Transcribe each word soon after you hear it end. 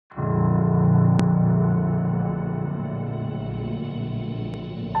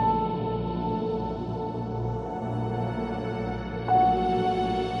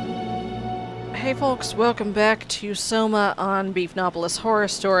Hey folks, welcome back to SOMA on Beefgnawpolis Horror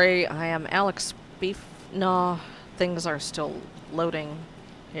Story. I am Alex Beefgnaw. Things are still loading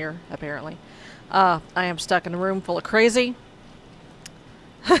here, apparently. I am stuck in a room full of crazy.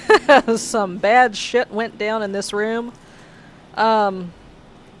 Some bad shit went down in this room.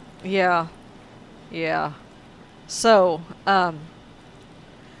 Yeah. So,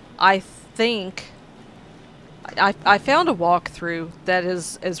 I think I found a walkthrough that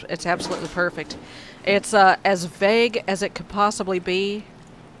is it's absolutely perfect. It's as vague as it could possibly be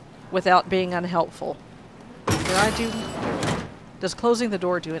without being unhelpful. Does closing the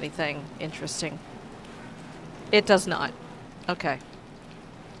door do anything interesting? It does not. Okay.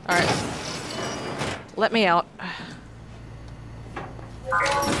 Alright. Let me out.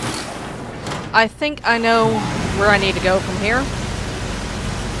 I think I know where I need to go from here.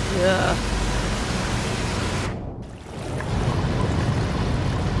 Yeah.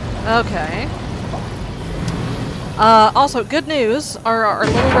 Okay. Also, good news. Our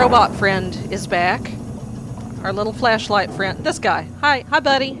little robot friend is back. Our little flashlight friend. This guy. Hi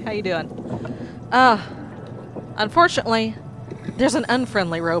buddy. How you doing? Unfortunately, there's an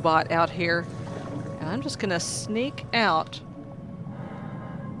unfriendly robot out here. And I'm just gonna sneak out.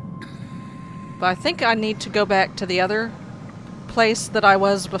 But I think I need to go back to the other place that I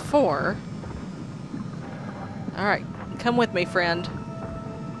was before. Alright, come with me, friend.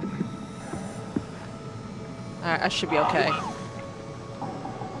 Alright, I should be okay.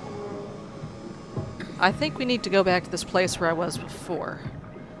 I think we need to go back to this place where I was before.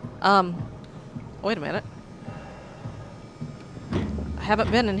 Wait a minute. I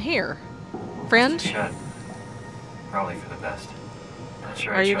haven't been in here. Friend? Shut. Probably for the best. Not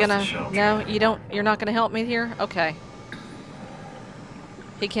sure Are you gonna... No, you don't... You're not gonna help me here? Okay.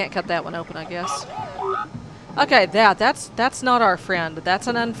 He can't cut that one open, I guess. Okay, that's not our friend. That's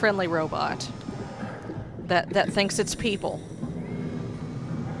an unfriendly robot. That thinks it's people.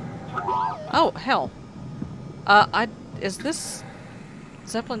 Oh, hell. Is this...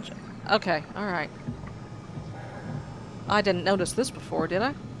 Zeppelin... Okay, alright. I didn't notice this before, did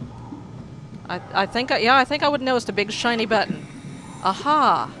I? I think I would have noticed a big shiny button.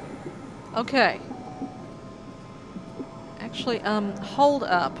 Aha! Okay. Actually, hold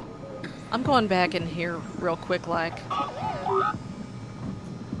up. I'm going back in here real quick, like.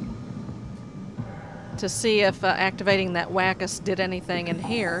 To see if activating that wackus did anything in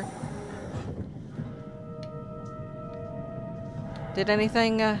here. Did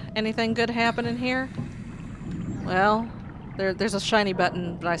anything good happen in here? Well, there's a shiny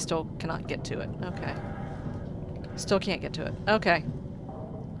button, but I still cannot get to it. Okay. Still can't get to it. Okay.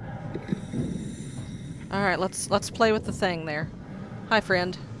 Alright, let's play with the thing there. Hi,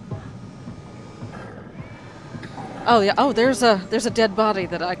 friend. Oh yeah, oh there's a dead body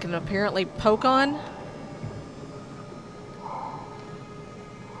that I can apparently poke on.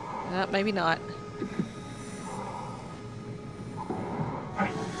 Maybe not.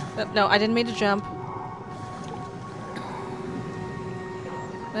 No, I didn't mean to jump.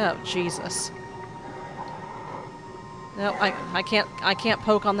 Oh, Jesus. No, I can't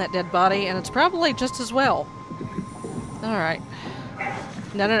poke on that dead body, and it's probably just as well. Alright.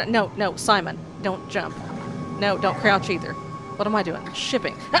 No, Simon. Don't jump. No, don't crouch either. What am I doing?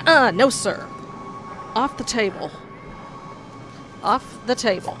 Shipping. No sir. Off the table. Off the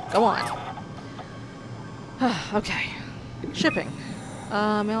table. Go on. Okay. Shipping.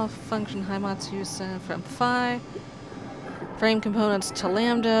 Malfunction Haimatsu from Phi. Frame components to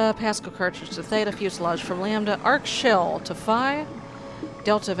Lambda. Pascal cartridge to Theta. Fuselage from Lambda. Arc shell to Phi.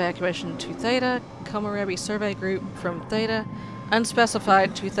 Delta evacuation to Theta. Komorebi survey group from Theta.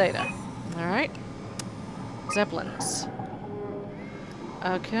 Unspecified to Theta. Alright. Zeppelins.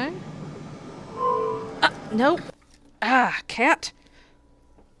 Okay. Nope. Cat.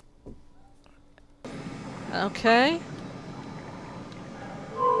 Okay.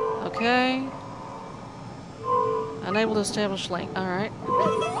 Okay. Unable to establish link. Alright.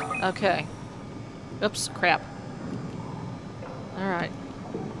 Okay. Oops, crap. Alright.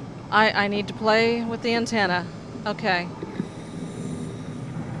 I need to play with the antenna. Okay.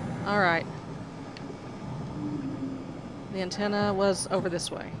 Alright. The antenna was over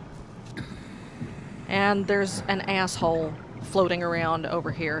this way. And there's an asshole floating around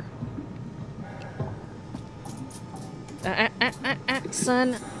over here.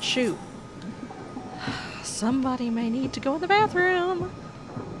 Son, shoot. Somebody may need to go in the bathroom.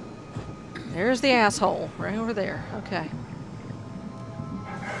 There's the asshole, right over there. Okay.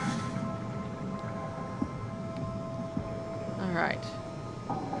 Alright.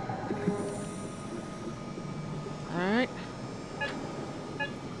 Alright.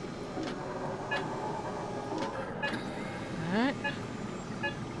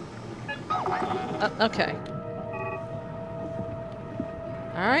 Okay.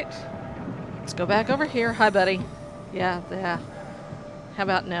 Alright. Let's go back over here. Hi, buddy. Yeah, yeah. How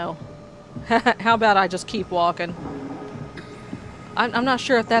about no? How about I just keep walking? I'm not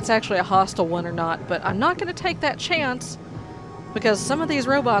sure if that's actually a hostile one or not, but I'm not going to take that chance because some of these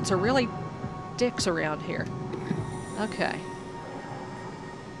robots are really dicks around here. Okay.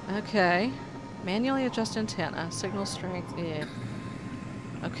 Okay. Manually adjust antenna. Signal strength. Yeah.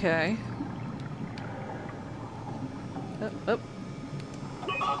 Okay. Oh.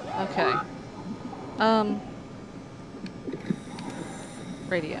 Okay.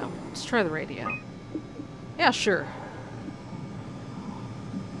 Radio. Let's try the radio. Yeah, sure.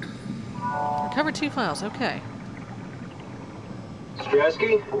 Recover 2 files. Okay.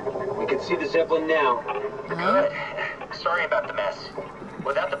 Strasky, we can see the Zeppelin now. Good. Sorry about the mess.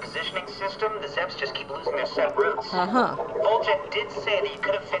 Without the positioning system, the Zeps just keep losing their set routes. Voljet did say that you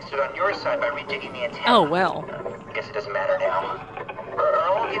could have fixed it on your side by redigging the antenna. Oh, well. I guess it doesn't matter now. Are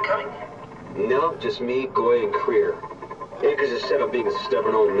all of you coming? No, just me, Goy, and Creer. Akers is set up being a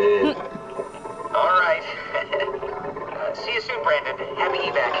stubborn old man. All right. See you soon, Brandon. Happy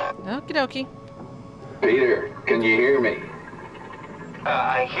evac. Okie dokie. Peter, can you hear me?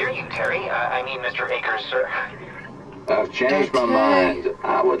 I hear you, Terry. I mean, Mr. Akers, sir. I've changed my mind.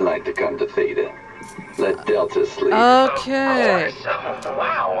 I would like to come to Theta. Let Delta sleep. Okay.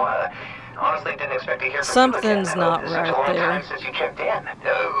 Wow. Honestly, didn't expect to hear from Something's you again. not It's right such a long there. time since you checked in.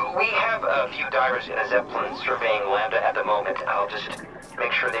 We have a few divers in a Zeppelin surveying Lambda at the moment. I'll just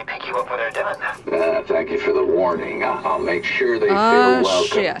make sure they pick you up when they're done. Thank you for the warning. I'll make sure they feel Oh,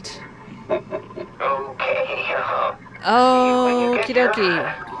 welcome. shit. Okay. Okie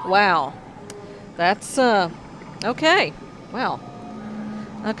dokie. Wow. That's, okay. Well.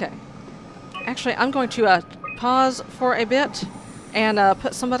 Okay. Actually, I'm going to, pause for a bit and,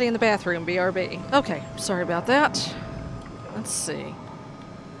 put somebody in the bathroom, BRB. Okay, sorry about that. Let's see.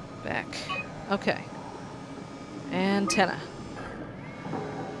 Back. Okay. Antenna.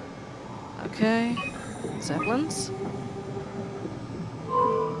 Okay. Zeppelins.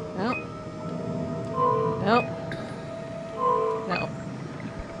 Nope. Nope. No.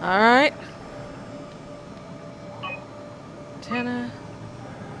 Alright. Antenna.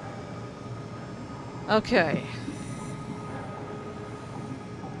 Okay.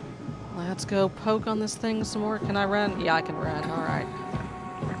 Let's go poke on this thing some more. Can I run? Yeah, I can run. Alright.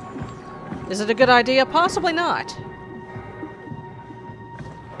 Is it a good idea? Possibly not.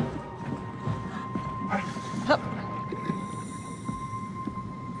 Hup.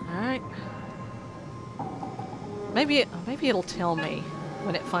 Alright. Maybe it'll tell me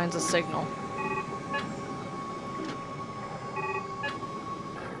when it finds a signal.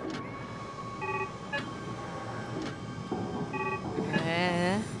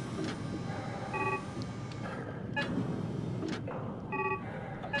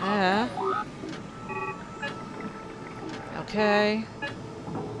 Okay.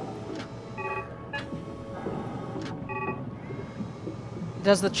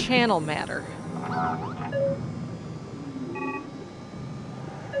 Does the channel matter?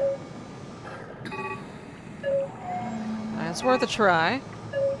 It's worth a try.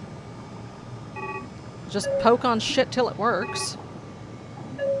 Just poke on shit till it works.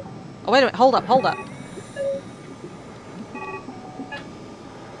 Oh, wait a minute. Hold up, hold up.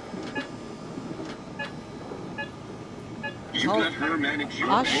 You let her manage your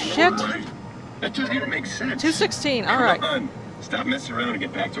Oh, shit. life? That doesn't even make sense. 216, alright. Come on. Stop messing around and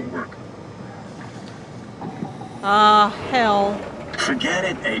get back to work. Ah, hell. Forget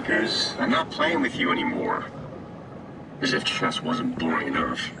it, Akers. I'm not playing with you anymore. As if chess wasn't boring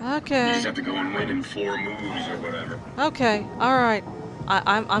enough. You Okay. just have to go and win in 4 moves or whatever. Okay, alright.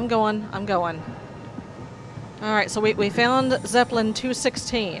 I'm going. Alright, so we found Zeppelin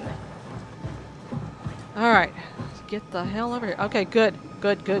 216. Alright. Get the hell over here. Okay, good.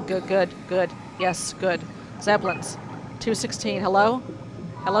 Good. Yes, good. Zeppelins. 216. Hello?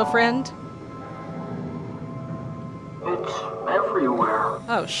 Hello, friend? It's everywhere.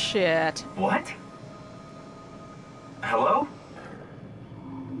 Oh, shit. What? Hello?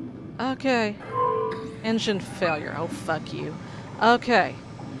 Okay. Engine failure. Oh, fuck you. Okay.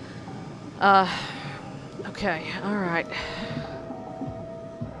 Okay. Alright.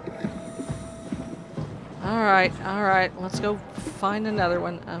 Alright. Let's go find another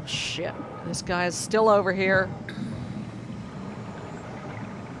one. Oh, shit. This guy's still over here.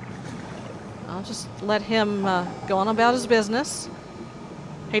 I'll just let him go on about his business.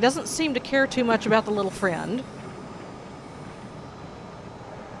 He doesn't seem to care too much about the little friend.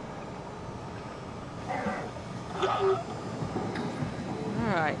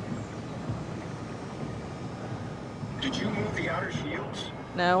 Alright. Did you move the outer shields?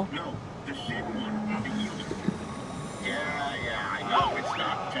 No. No, the thin one. The yield. Yeah, I know it's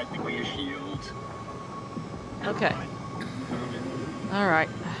not technically a shield. Okay. Alright.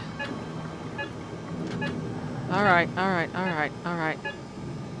 Alright.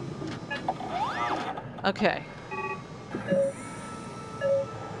 Okay.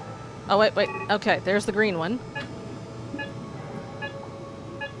 Oh, wait. Okay, there's the green one.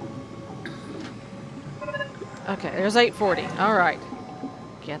 Okay, there's 840. Alright.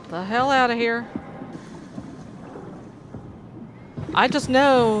 Get the hell out of here. I just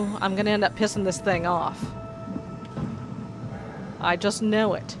know I'm gonna end up pissing this thing off. I just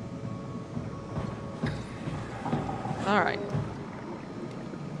know it. Alright.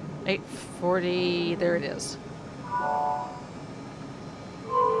 840, there it is.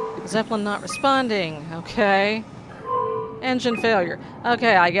 Zeppelin not responding. Okay. Engine failure.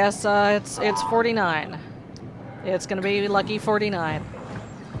 Okay, I guess it's 49. It's gonna be lucky 49.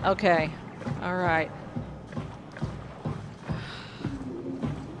 Okay. Alright.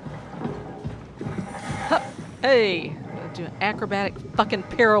 Hey! Do an acrobatic fucking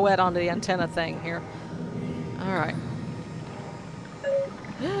pirouette onto the antenna thing here. Alright.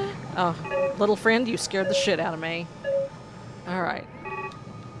 Oh, little friend, you scared the shit out of me. Alright.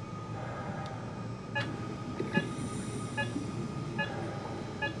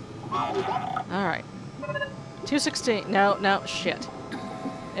 Alright. 216. No, shit.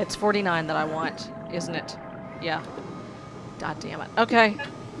 It's 49 that I want, isn't it? Yeah. God damn it. Okay.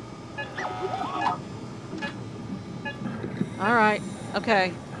 Alright.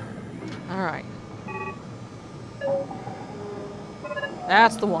 Okay. Alright.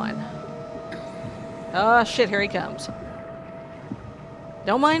 That's the one. Oh, shit, here he comes.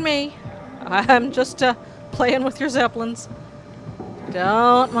 Don't mind me. I'm just playing with your Zeppelins.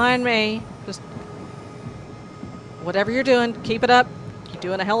 Don't mind me. Just whatever you're doing, keep it up. You're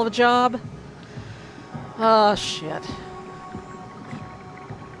doing a hell of a job. Oh, shit.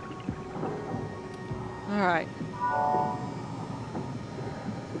 Alright.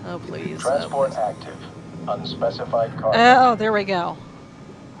 Oh, please. Transport active. Unspecified cargo. Oh, there we go.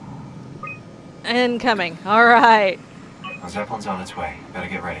 Incoming. Alright. The Zeppelin's on its way. Better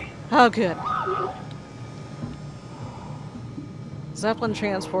get ready. Oh, good. Zeppelin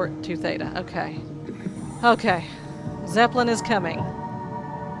transport to Theta. Okay. Okay. Zeppelin is coming.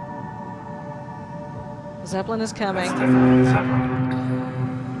 Zeppelin is coming. That's definitely the Zeppelin.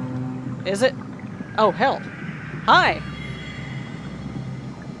 Is it? Oh, hell. Hi.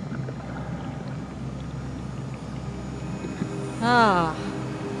 Ah.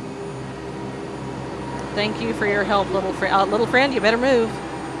 Thank you for your help, little friend. Little friend, you better move.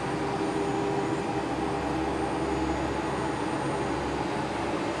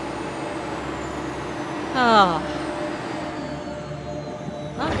 Oh.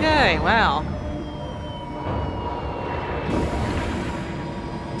 Okay, wow.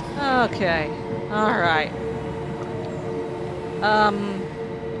 Okay. Alright.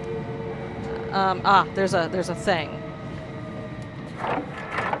 There's a thing.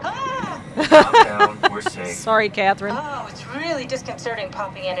 Calm down, we're safe. Sorry, Catherine. Oh, it's really disconcerting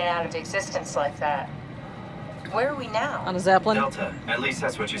popping in and out of existence like that. Where are we now? On a Zeppelin? Delta. At least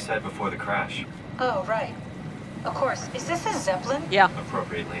that's what you said before the crash. Oh, right. Of course. Is this a Zeppelin? Yeah.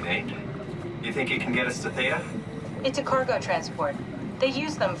 Appropriately named. You think it can get us to Theta? It's a cargo transport. They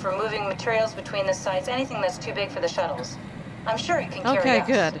use them for moving materials between the sites, anything that's too big for the shuttles. I'm sure it can carry us. Okay,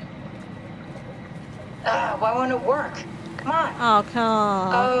 good. Why won't it work? Come on. Oh, come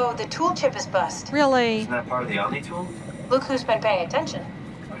on. Oh, the tool chip is bust. Really? Isn't that part of the Omni tool? Look who's been paying attention.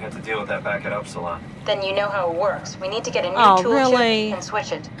 I had to deal with that back at Upsilon. Then you know how it works. We need to get a new tool really? chip and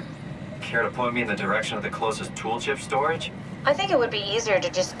switch it. Care to point me in the direction of the closest tool chip storage? I think it would be easier to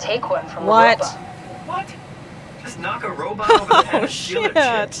just take one from What? the robot. What? Just knock a robot over the head and steal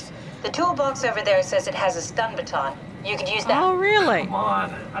their chips? The toolbox over there says it has a stun baton. You could use that. Oh, really? Come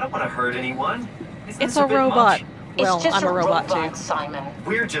on. I don't want to hurt anyone. Isn't It's this a bit robot. much? Well, it's just I'm a robot too. Simon.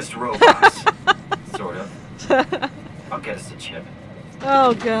 We're just robots. Sort of. I'll get us a chip.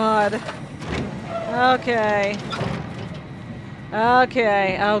 Oh, God. Okay.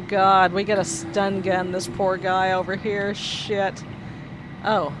 Okay. Oh, God. We get a stun gun this poor guy over here. Shit.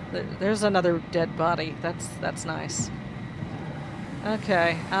 Oh, there's another dead body. That's nice.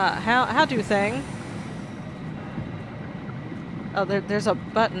 Okay. How do thing? Oh, there's a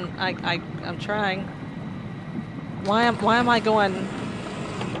button. I'm trying. Why am I going?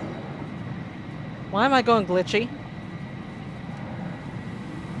 Why am I going glitchy?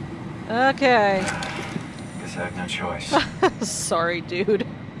 Okay. Guess I have no choice. Sorry, dude.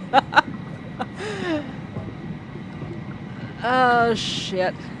 Oh,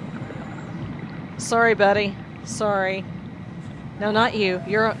 shit. Sorry, buddy. Sorry. No, not you.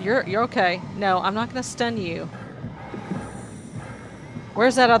 You're okay. No, I'm not gonna stun you.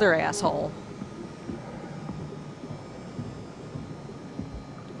 Where's that other asshole?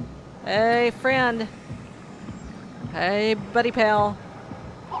 Hey, friend. Hey, buddy pal.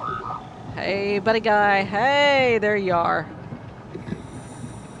 Hey, buddy guy. Hey, there you are.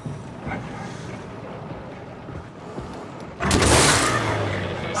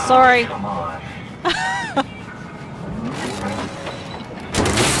 Sorry. Come on.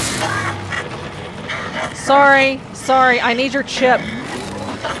 Sorry, I need your chip.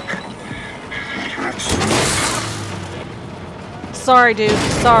 Sorry, dude.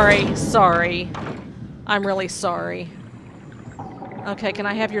 Sorry. I'm really sorry. Okay, can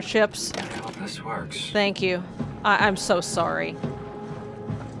I have your chips? I hope this works. Thank you. I'm so sorry.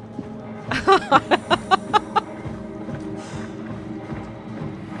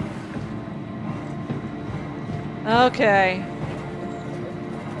 Okay.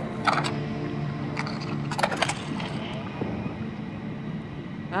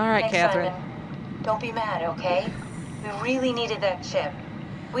 All right, Thanks, Catherine. Simon. Don't be mad, okay? We really needed that chip.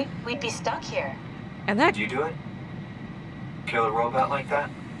 We'd be stuck here. And that... Did you do it? Kill a robot like that?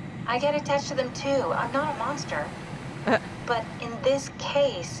 I get attached to them too. I'm not a monster. But in this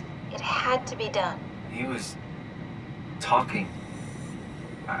case, it had to be done. He was talking.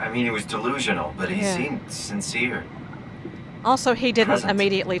 I mean, he was delusional, but he seemed sincere. Also, he didn't Present.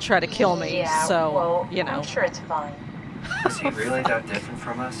 immediately try to kill me, Yeah, so, well, you know. I'm sure it's fine. Was he really that different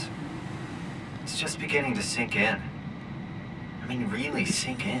from us? It's just beginning to sink in. I mean, really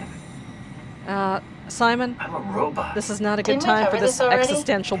sink in. Simon, I'm a robot. this is not a good Didn't we time for cover this this already?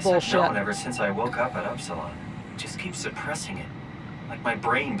 existential I've bullshit. known ever since I woke up at Upsilon. I just keep suppressing it. Like my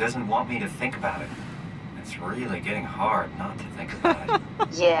brain doesn't want me to think about it. It's really getting hard not to think about it.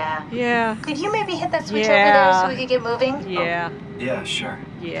 Yeah. Yeah, Could you maybe hit that switch Yeah. over there so we could get moving? yeah, Yeah, sure.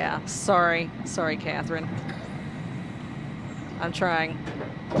 yeah. Sorry, Catherine. I'm trying.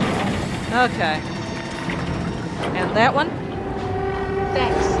 Okay. And that one?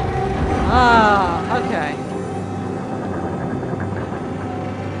 Thanks. Ah, okay.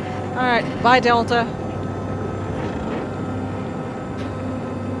 Alright, bye Delta.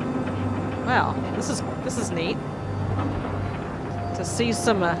 Wow, this is neat. To see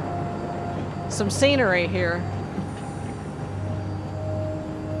some scenery here.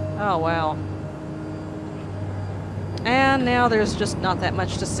 Oh wow. And now there's just not that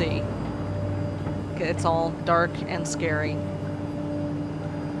much to see. It's all dark and scary.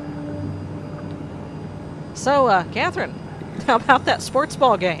 So, Catherine, how about that sports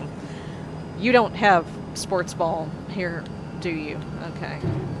ball game? You don't have sports ball here, do you? Okay.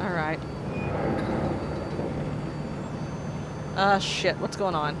 Alright. Shit, what's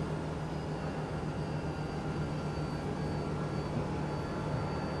going on?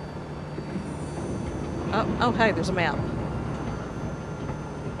 Oh, hey, there's a map.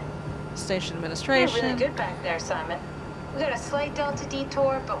 Station You're administration. really good back there, Simon. We got a slight delta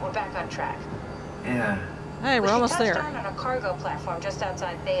detour, but we're back on track. Yeah. Hey, we're almost We there. touched down on a cargo platform just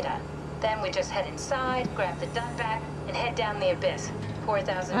outside Theta. Then we just head inside, grab the Dunback, and head down the abyss.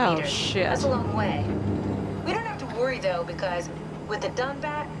 4,000 Oh, meters. shit. That's a long way. We don't have to worry, though, because with the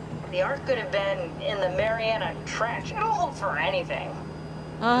Dunback, the Ark could have been in the Mariana Trench. It'll hold for anything.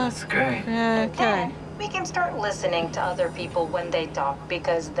 That's great. And Okay. then we can start listening to other people when they talk,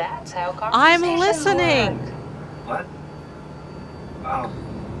 because that's how I'm conversations listening. work. What? Oh,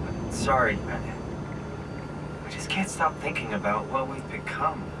 sorry. I just can't stop thinking about what we've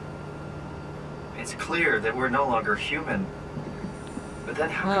become. It's clear that we're no longer human. But then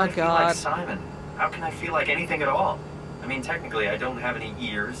how can Oh, I feel like God. Simon? How can I feel like anything at all? I mean, technically, I don't have any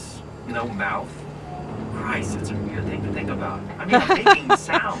ears, no mouth. Christ, it's a weird thing to think about. I mean, I'm making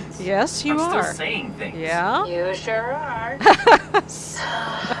sounds. Yes, you I'm are. still saying things. Yeah? You sure are.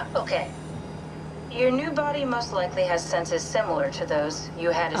 Okay. Your new body most likely has senses similar to those you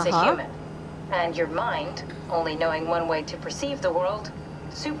had as a human. And your mind, only knowing one way to perceive the world,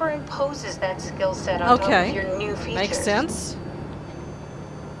 superimposes that skill set on top of your new features. Makes sense.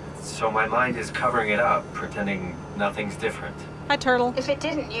 So my mind is covering it up, pretending nothing's different. Hi, Turtle. If it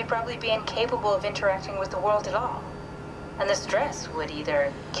didn't, you'd probably be incapable of interacting with the world at all. And the stress would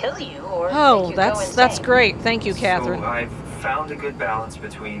either kill you or make Oh, you go that's insane. great. Thank you, Catherine. So I've found a good balance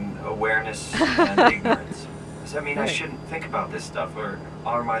between awareness and ignorance. Does that mean I Right. shouldn't think about this stuff, or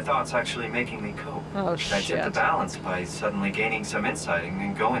are my thoughts actually making me cope? Oh, Should I tip the shit. balance by suddenly gaining some insight and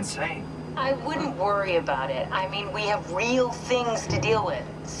then go insane? I wouldn't worry about it. I mean, we have real things to deal with.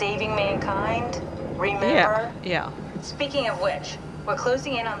 Saving mankind, remember? Yeah, yeah. Speaking of which, we're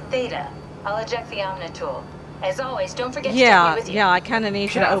closing in on Theta. I'll eject the Omnitool. As always, don't forget to take me with you. Yeah, I kind of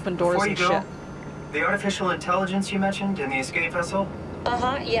need you to open doors before you and go, shit. The artificial intelligence you mentioned in the escape vessel?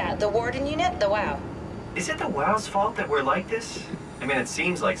 Yeah, the Warden unit, the WOW. Is it the WOW's fault that we're like this? I mean, it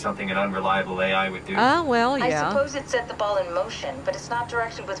seems like something an unreliable AI would do. Well, yeah. I suppose it set the ball in motion, but it's not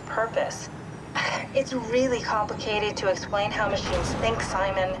directed with purpose. It's really complicated to explain how machines think,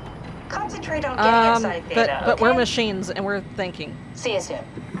 Simon. Concentrate on getting inside Theta, but okay? we're machines and we're thinking. See you soon.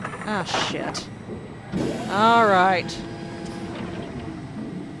 Ah, shit. Alright.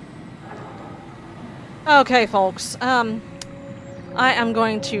 Okay, folks. I am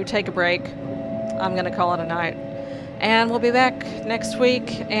going to take a break. I'm going to call it a night. And we'll be back next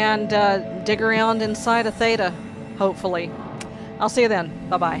week and dig around inside of Theta, hopefully. I'll see you then.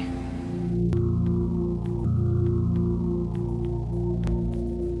 Bye-bye.